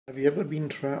Have you ever been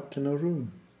trapped in a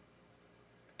room?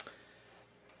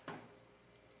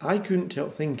 I couldn't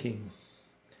help thinking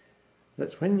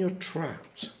that when you're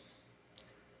trapped,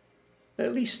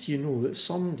 at least you know that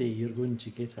someday you're going to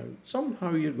get out.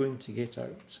 Somehow you're going to get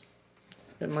out.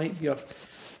 It might be a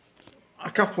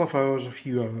couple of hours, a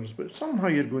few hours, but somehow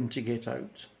you're going to get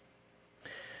out.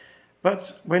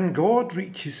 But when God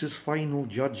reaches his final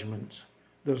judgment,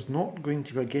 there's not going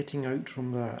to be a getting out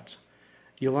from that.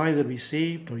 You'll either be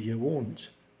saved or you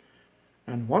won't.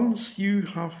 And once you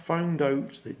have found out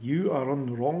that you are on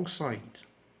the wrong side,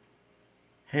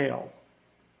 hell,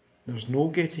 there's no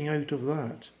getting out of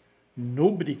that.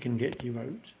 Nobody can get you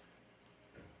out.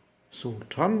 So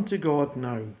turn to God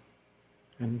now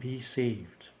and be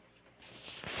saved.